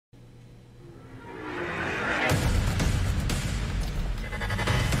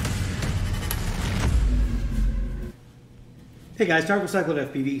Hey guys, Tarek with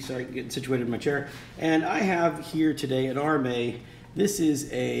CycloneFPV. Sorry, getting situated in my chair. And I have here today an RMA. This is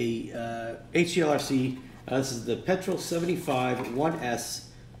a HGLRC. This is the Petrel 75 1S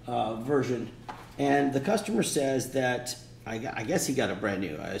version. And the customer says that, I guess he got it brand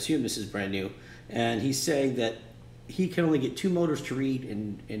new. I assume this is brand new. And he's saying that he can only get 2 motors to read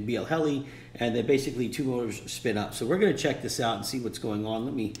in BL Heli, and then basically 2 motors spin up. So we're going to check this out and see what's going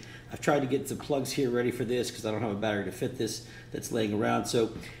on. I've tried to get the plugs here ready for this because I don't have a battery to fit this that's laying around.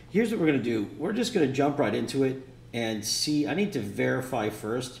 So here's what we're going to do. We're just going to jump right into it and see. I need to verify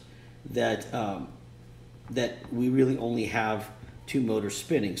first that that we really only have 2 motors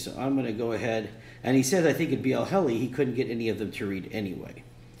spinning. So I'm going to go ahead, and he says I think in BL Heli he couldn't get any of them to read anyway.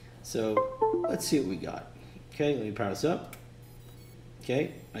 So let's see what we got. Okay, let me power this up.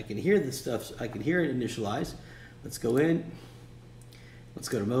 Okay, I can hear the stuff. I can hear it initialize. Let's go in. Let's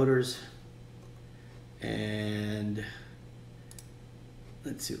go to motors. And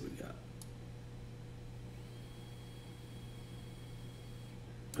let's see what we got.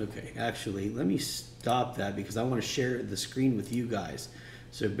 Okay, actually, let me stop that because I want to share the screen with you guys.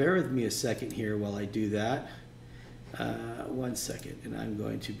 So bear with me a second here while I do that. 1 second, and I'm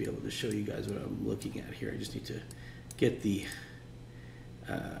going to be able to show you guys what I'm looking at here. I just need to get the,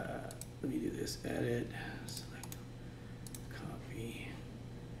 let me do this, edit, select, copy,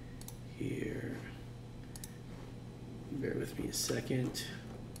 here, bear with me a second.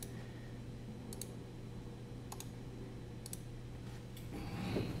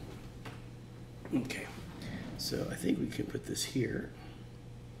 Okay, so I think we can put this here.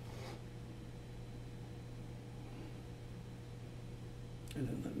 And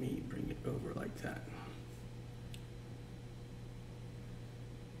then let me bring it over like that.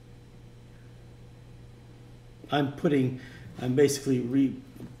 I'm basically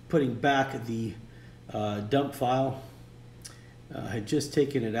putting back the dump file. I had just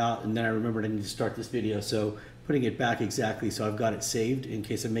taken it out, and then I remembered I need to start this video, so putting it back exactly so I've got it saved in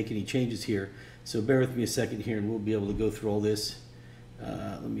case I make any changes here. So bear with me a second here, and we'll be able to go through all this.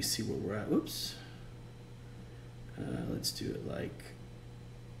 Let me see where we're at. Whoops. Let's do it like.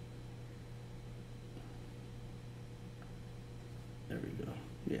 There we go.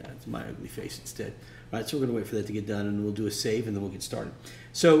 Yeah, it's my ugly face instead. All right, so we're going to wait for that to get done, and we'll do a save, and then we'll get started.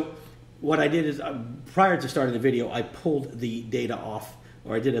 So what I did is, prior to starting the video, I pulled the data off,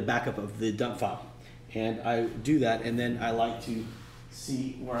 or I did a backup of the dump file. And I do that, and then I like to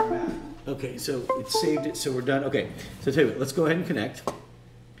see where I'm at. Okay, so it saved it, so we're done. Okay, so tell you what, let's go ahead and connect.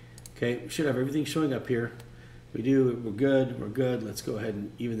 Okay, we should have everything showing up here. We do, we're good, we're good. Let's go ahead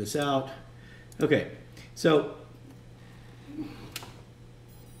and even this out. Okay, so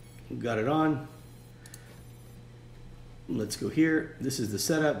got it on. Let's go here. This is the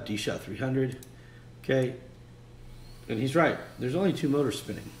setup, D-Shot 300. Okay, and he's right. There's only 2 motors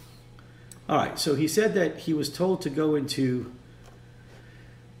spinning. All right, so he said that he was told to go into,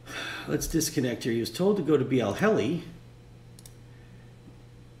 let's disconnect here. He was told to go to BL Heli,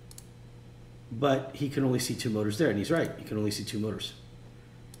 but he can only see 2 motors there, and he's right. He can only see 2 motors.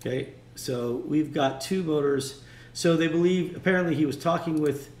 Okay, so we've got 2 motors. So they believe, apparently he was talking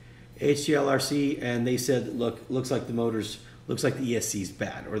with HGLRC, and they said, look, looks like the motors, looks like the ESC is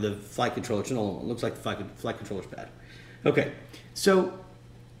bad, or the flight controller, looks like the flight controller's bad. Okay, so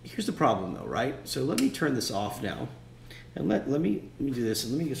here's the problem though, right? So let me turn this off now, and let me do this,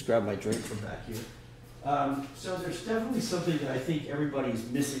 and let me just grab my drink from back here. So there's definitely something that I think everybody's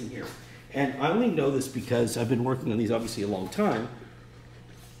missing here, and I only know this because I've been working on these obviously a long time.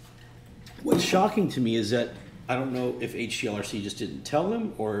 What's shocking to me is that I don't know if HGLRC just didn't tell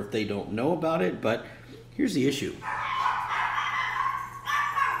them or if they don't know about it, but here's the issue.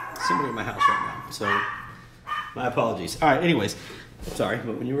 Somebody in my house right now, so my apologies. All right, anyways, sorry,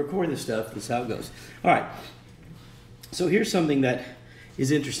 but when you record this stuff, this is how it goes. All right, so here's something that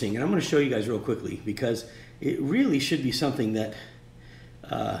is interesting, and I'm going to show you guys real quickly because it really should be something that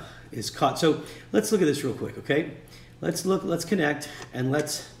is caught. So let's look at this real quick, okay? Let's connect, and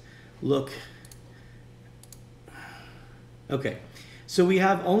let's look. Okay, so we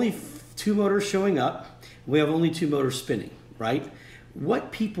have only 2 motors showing up. We have only 2 motors spinning, right?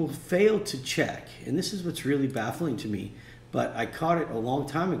 What people fail to check, and this is what's really baffling to me, but I caught it a long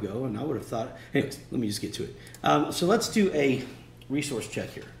time ago, and I would have thought, anyways, let me just get to it. So let's do a resource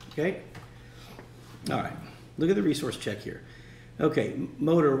check here, okay? All right, look at the resource check here. Okay,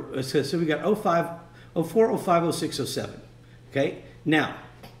 motor, so we got 04, 05, 06, 07, okay? Now,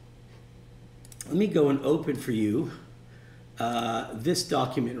 let me go and open for you this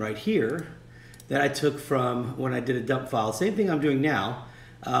document right here that I took from when I did a dump file. Same thing I'm doing now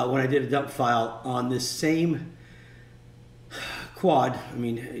when I did a dump file on this same quad,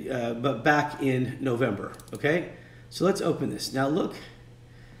 but back in November, okay? So let's open this. Now look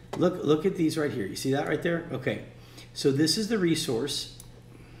at these right here. You see that right there? Okay, so this is the resource.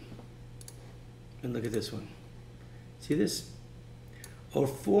 And look at this one. See this?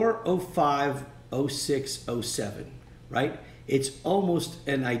 04, 05, 06, 07, right? It's almost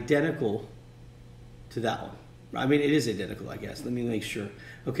an identical to that one. I mean, it is identical, I guess. Let me make sure.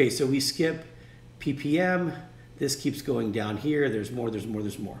 Okay, so we skip PPM. This keeps going down here. There's more, there's more,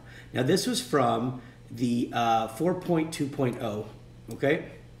 there's more. Now, this was from the 4.2.0, okay?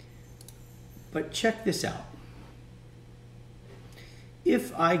 But check this out.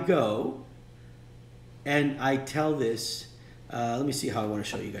 If I go and I tell this, let me see how I want to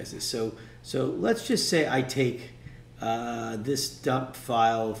show you guys this. So let's just say I take this dump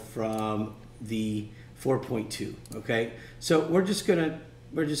file from the 4.2, okay? So we're just gonna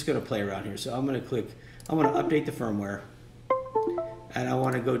play around here. So I'm gonna update the firmware, and I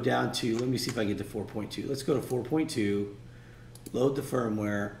want to go down to, let me see if I get to 4.2. Let's go to 4.2, load the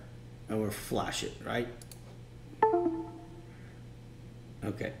firmware, and we'll flash it, right?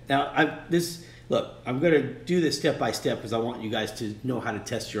 Okay, now look, I'm going to do this step by step because I want you guys to know how to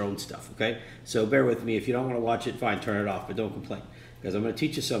test your own stuff, okay? So bear with me. If you don't want to watch it, fine, turn it off, but don't complain, because I'm going to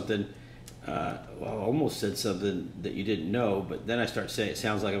teach you something. Well, I almost said something that you didn't know, but then I start saying, it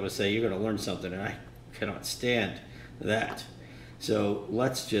sounds like I'm going to say you're going to learn something, and I cannot stand that. So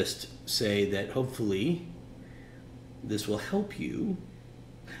let's just say that hopefully this will help you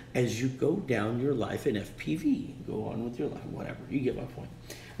as you go down your life in FPV. Go on with your life, whatever. You get my point.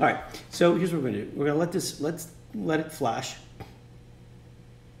 All right, so here's what we're going to do. We're going to let it flash.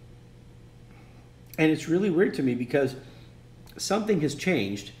 And it's really weird to me because something has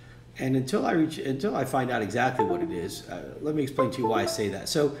changed, and until I find out exactly what it is, let me explain to you why I say that.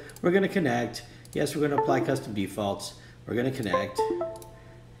 So we're going to connect. Yes, we're going to apply custom defaults. We're going to connect.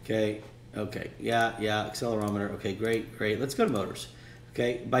 Okay, yeah, accelerometer. Okay, great. Let's go to motors.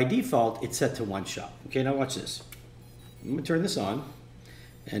 Okay, by default, it's set to one shot. Okay, now watch this. I'm going to turn this on,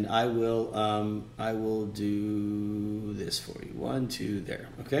 and I will do this for you. 1, 2, there.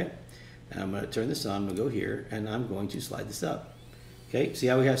 Okay, and I'm going to turn this on. I'm going to go here, and I'm going to slide this up. Okay, see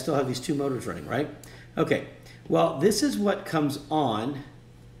how we still have these two motors running, right? Okay, well, this is what comes on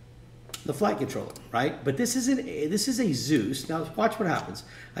the flight controller, right? But this is a Zeus. Now watch what happens.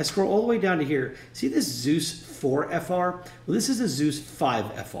 I scroll all the way down to here. See this Zeus 4FR? Well, this is a Zeus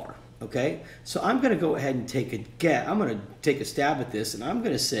 5FR, okay? So I'm going to go ahead and take a stab at this, and I'm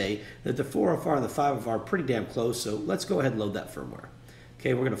going to say that the 4FR and the 5FR are pretty damn close, so let's go ahead and load that firmware.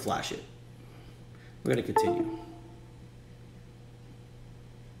 Okay, we're going to flash it. We're going to continue.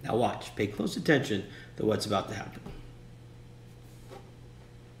 Now watch, pay close attention to what's about to happen.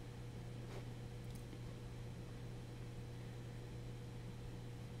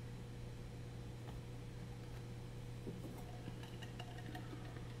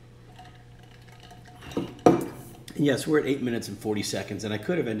 Yes, we're at 8 minutes and 40 seconds, and I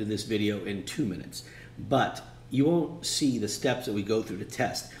could have ended this video in 2 minutes, but you won't see the steps that we go through to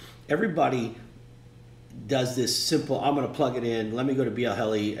test. Everybody does this simple, I'm going to plug it in, let me go to BL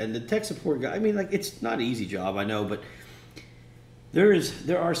Heli, and the tech support guy, I mean, like, it's not an easy job, I know, but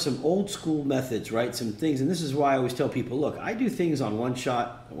there are some old school methods, right? Some things, and this is why I always tell people, look, I do things on one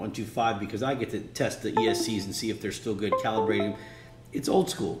shot, 125, because I get to test the ESCs and see if they're still good, calibrating. It's old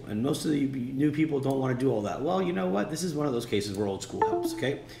school, and most of the new people don't want to do all that. Well, you know what? This is one of those cases where old school helps,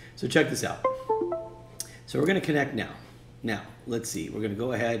 okay? So check this out. So we're going to connect now. Now, let's see. We're going to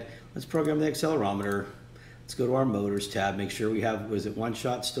go ahead. Let's program the accelerometer. Let's go to our motors tab. Make sure we have, was it one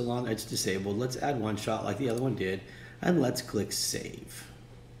shot still on? It's disabled. Let's add one shot like the other one did, and let's click save.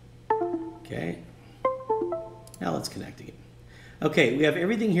 Okay. Now let's connect again. Okay, we have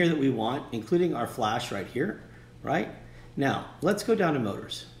everything here that we want, including our flash right here, right? Now, let's go down to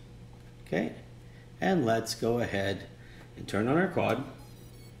motors, okay? And let's go ahead and turn on our quad.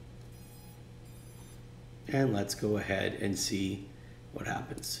 And let's go ahead and see what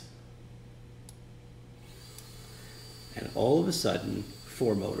happens. And all of a sudden,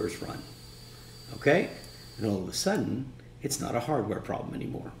 4 motors run, okay? And all of a sudden, it's not a hardware problem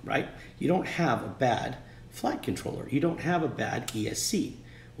anymore, right? You don't have a bad flight controller. You don't have a bad ESC.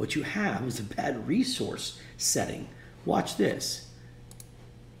 What you have is a bad resource setting. Watch this.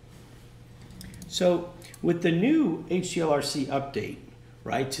 So with the new HGLRC update,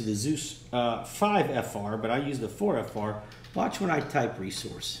 right, to the Zeus 5FR, but I use the 4FR, watch when I type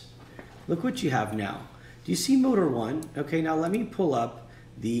resource. Look what you have now. Do you see motor 1? Okay, now let me pull up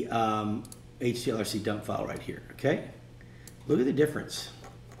the HGLRC dump file right here, okay? Look at the difference.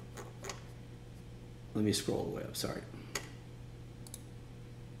 Let me scroll all the way up, sorry.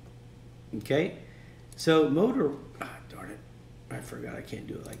 Okay, so motor, darn it, I forgot I can't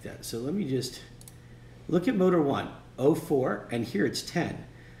do it like that. So let me just look at motor 1, 04, and here it's 10.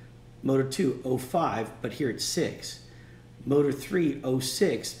 Motor 2, 05, but here it's 6. Motor 3,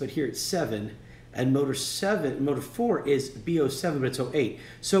 06, but here it's 7. And motor 4 is B07, but it's 08.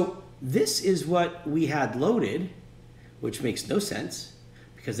 So this is what we had loaded, which makes no sense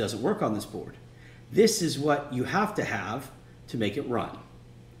because it doesn't work on this board. This is what you have to make it run,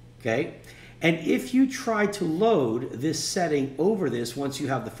 okay? And if you try to load this setting over this once you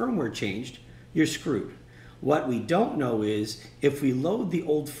have the firmware changed, you're screwed. What we don't know is if we load the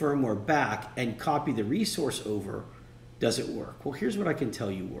old firmware back and copy the resource over, does it work? Well, here's what I can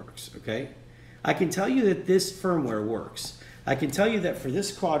tell you works, okay? I can tell you that this firmware works. I can tell you that for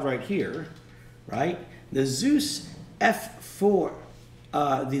this quad right here, right, the Zeus F4,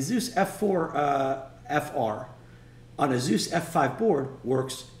 FR on a Zeus F5 board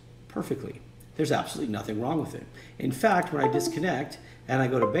works perfectly. There's absolutely nothing wrong with it. In fact, when I disconnect and I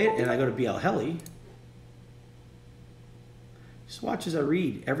go to BL Heli, just watch as I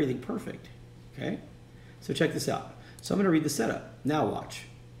read everything perfect. Okay, so check this out. So I'm going to read the setup. Now watch.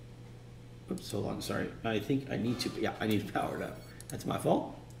 Oops, hold on. Sorry, I think I need to. Yeah, I need to power it up. That's my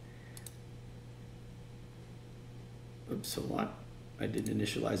fault. Oops, hold on. I didn't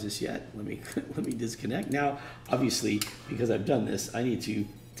initialize this yet. Let me disconnect. Now, obviously, because I've done this, I need to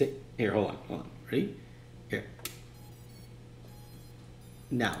take. Here, hold on. Ready? Here.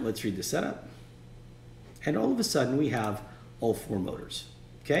 Now let's read the setup. And all of a sudden, we have all 4 motors.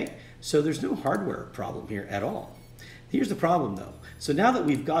 Okay, so there's no hardware problem here at all. Here's the problem though. So now that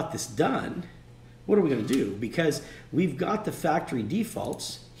we've got this done, what are we going to do? Because we've got the factory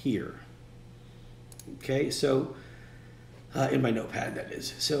defaults here. Okay, so in my notepad, that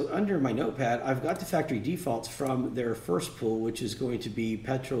is. So under my notepad, I've got the factory defaults from their first pull, which is going to be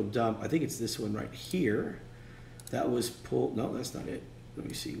Petrel dump. I think it's this one right here. That was pulled. No, that's not it. Let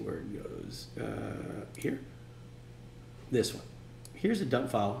me see where it goes. Here. This one. Here's the dump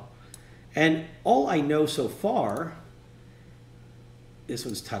file. And all I know so far, this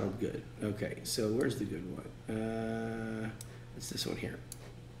one's titled good. Okay, so where's the good one? It's this one here.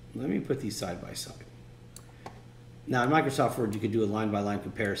 Let me put these side by side. Now in Microsoft Word, you could do a line-by-line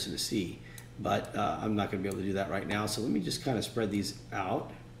comparison to see, but I'm not going to be able to do that right now. So let me just kind of spread these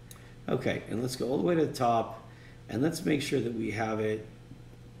out. Okay, and let's go all the way to the top, and let's make sure that we have it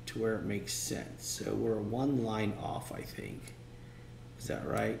to where it makes sense. So we're 1 line off, I think. Is that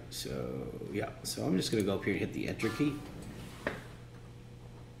right? So yeah, so I'm just going to go up here and hit the Enter key.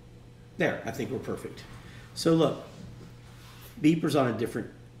 There, I think we're perfect. So look, beepers on a different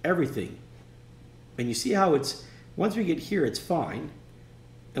everything. And you see how it's, once we get here, it's fine.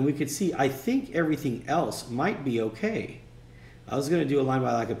 And we could see, I think everything else might be okay. I was going to do a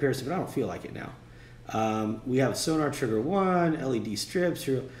line-by-line comparison, but I don't feel like it now. We have sonar trigger 1, LED strips.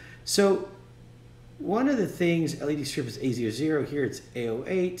 So one of the things, LED strip is A00, here it's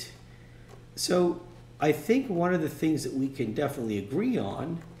A08. So I think one of the things that we can definitely agree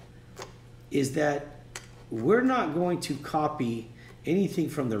on is that we're not going to copy anything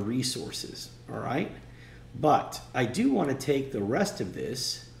from the resources, all right? But I do want to take the rest of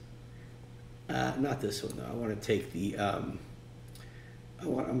this, not this one though, I want to take the, I'm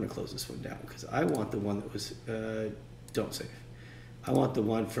going to close this one down because I want the one that was, don't save. I want the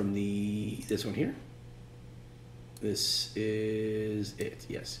one from this one here. This is it,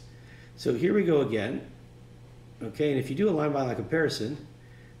 yes. So here we go again. Okay, and if you do a line-by-line comparison,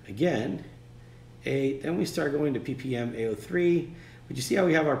 again, then we start going to PPM A03. But you see how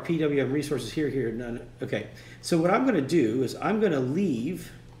we have our PWM resources here, none. Okay, so what I'm going to do is I'm going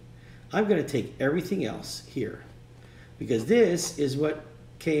to take everything else here. Because this is what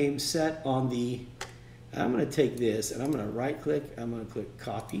came set on the, I'm going to take this and I'm going to right click, I'm going to click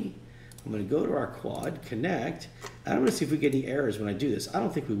copy. I'm going to go to our quad, connect, and I'm going to see if we get any errors when I do this. I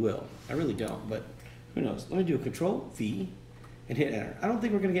don't think we will. I really don't, but who knows. Let me do a Control V and hit enter. I don't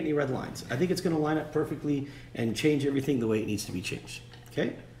think we're going to get any red lines. I think it's going to line up perfectly and change everything the way it needs to be changed.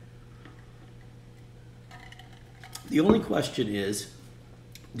 Okay? The only question is,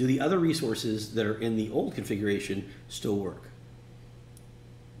 do the other resources that are in the old configuration still work?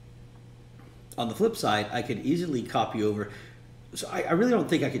 On the flip side, I could easily copy over. So I really don't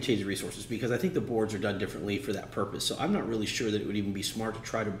think I could change the resources because I think the boards are done differently for that purpose. So I'm not really sure that it would even be smart to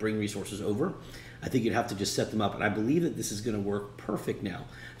try to bring resources over. I think you'd have to just set them up. And I believe that this is going to work perfect now.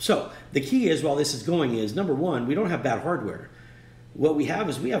 So the key is, while this is going, is number one, we don't have bad hardware. What we have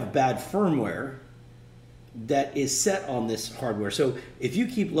is we have bad firmware that is set on this hardware. So if you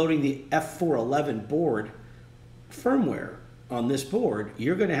keep loading the F411 board firmware on this board,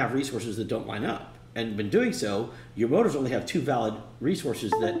 you're going to have resources that don't line up. And in doing so, your motors only have 2 valid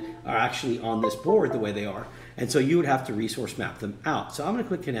resources that are actually on this board the way they are. And so you would have to resource map them out. So I'm going to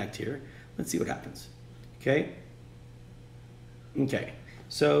click connect here. Let's see what happens. Okay. Okay.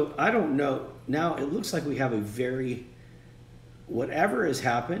 So I don't know. Now it looks like we have a very, whatever has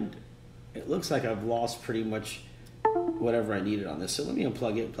happened, it looks like I've lost pretty much whatever I needed on this. So let me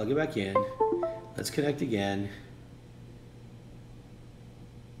unplug it, plug it back in. Let's connect again.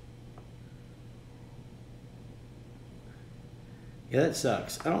 Yeah, that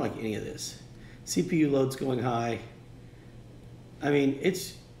sucks. I don't like any of this. CPU load's going high. I mean,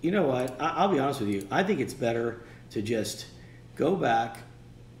 it's, you know what? I'll be honest with you. I think it's better to just go back,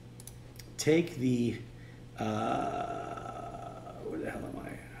 take the, where the hell am I?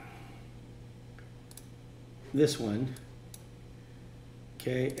 This one.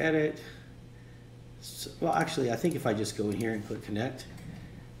 Okay, edit. So, well, actually, I think if I just go in here and click connect,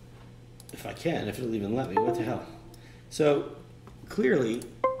 if I can, if it'll even let me, what the hell? So, clearly,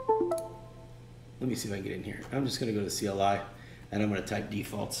 let me see if I can get in here. I'm just going to go to CLI and I'm going to type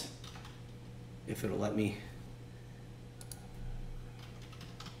defaults if it'll let me.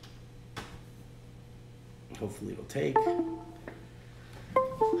 Hopefully it'll take.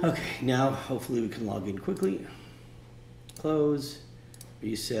 Okay, now hopefully we can log in quickly. Close,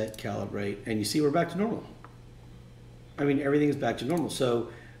 reset, calibrate, and you see we're back to normal. I mean, everything is back to normal. So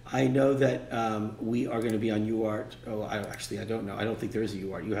I know that we are going to be on UART. Oh, I don't know. I don't think there is a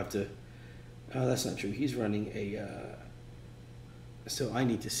UART. You have to, that's not true. He's running a, so I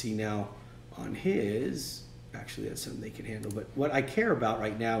need to see now on his, actually that's something they can handle. But what I care about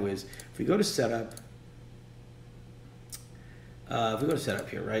right now is if we go to setup, if we go to setup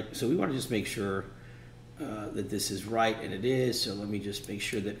here, right? So we want to just make sure that this is right, and it is. So let me just make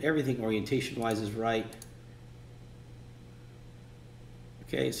sure that everything orientation-wise is right.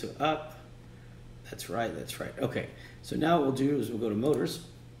 Okay, so up, that's right, that's right. Okay, so now what we'll do is we'll go to motors.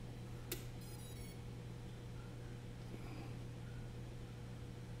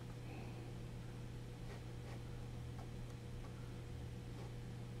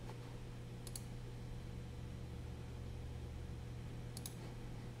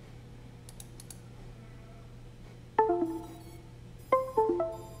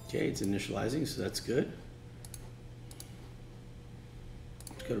 Okay, it's initializing, so that's good.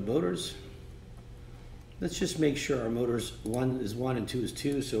 Let's go to motors. Let's just make sure our motors 1 is 1 and 2 is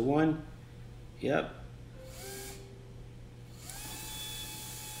 2. So 1, yep.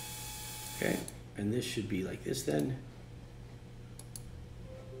 Okay, and this should be like this then.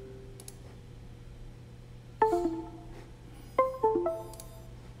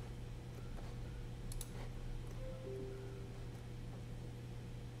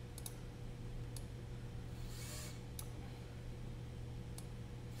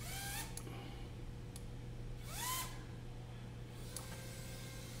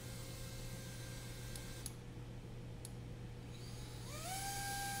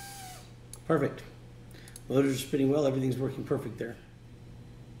 Perfect. Motors are spinning well. Everything's working perfect there.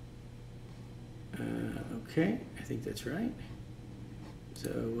 Okay, I think that's right. So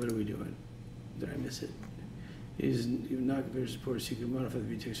what are we doing? Did I miss it? It is not compared to support, so you can modify the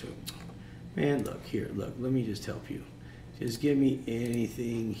VTEX. So, man, look here. Look, let me just help you. Just give me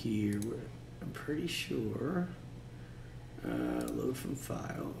anything here. I'm pretty sure. Load from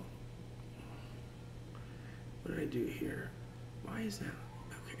file. What did I do here? Why is that?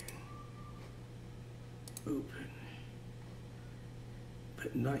 Open,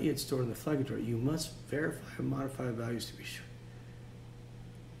 but not yet stored in the flag controller. You must verify and modify values to be sure.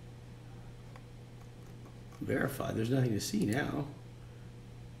 Verify, there's nothing to see now.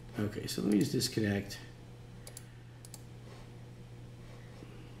 Okay, so let me just disconnect.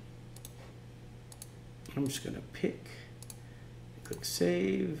 I'm just gonna pick, click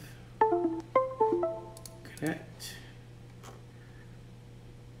save, connect.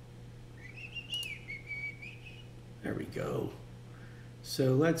 There we go.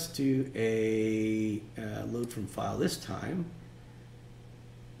 So let's do a load from file this time.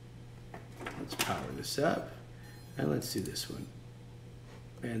 Let's power this up, and let's do this one.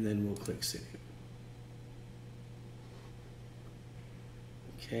 And then we'll click save.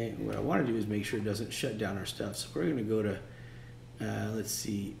 Okay, and what I want to do is make sure it doesn't shut down our stuff. So we're going to go to, let's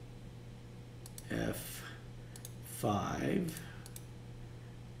see, F5.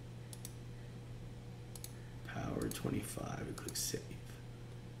 Power 25 and click save.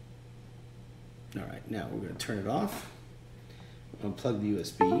 All right, now we're going to turn it off. Unplug the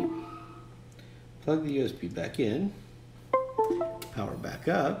USB. Plug the USB back in. Power back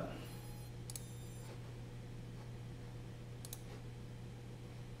up.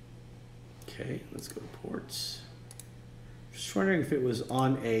 Okay, let's go to ports. Just wondering if it was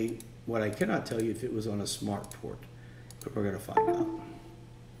on a, what I cannot tell you if it was on a smart port, but we're going to find out.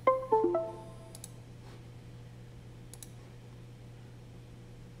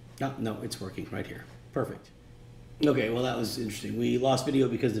 No, it's working right here. Perfect. Okay, well that was interesting. We lost video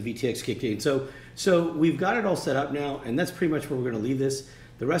because the VTX kicked in. So we've got it all set up now, and that's pretty much where we're going to leave this.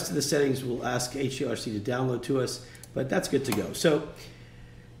 The rest of the settings we'll ask HGLRC to download to us, but that's good to go. So,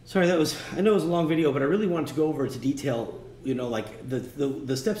 sorry, I know it was a long video, but I really wanted to go over to detail, you know, like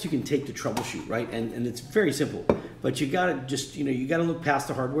the steps you can take to troubleshoot, right? And it's very simple, but you got to just, you know, you got to look past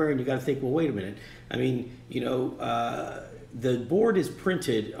the hardware and you got to think, well, wait a minute. I mean, you know, the board is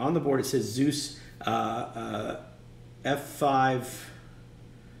printed, on the board it says Zeus F5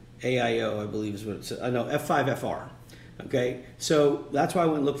 AIO, I believe is what it says. No, F5 FR. Okay, so that's why I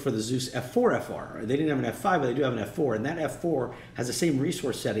went and looked for the Zeus F4 FR. They didn't have an F5, but they do have an F4, and that F4 has the same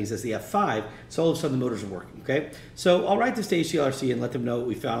resource settings as the F5, so all of a sudden the motors are working, okay? So I'll write this to HGLRC and let them know what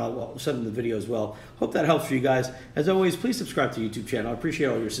we found out, well, send them the video as well. Hope that helps for you guys. As always, please subscribe to the YouTube channel. I appreciate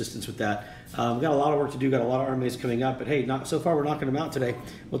all your assistance with that. We've got a lot of work to do, got a lot of RMAs coming up, but hey, so far we're knocking them out today.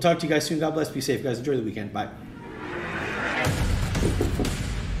 We'll talk to you guys soon. God bless, be safe, guys. Enjoy the weekend. Bye.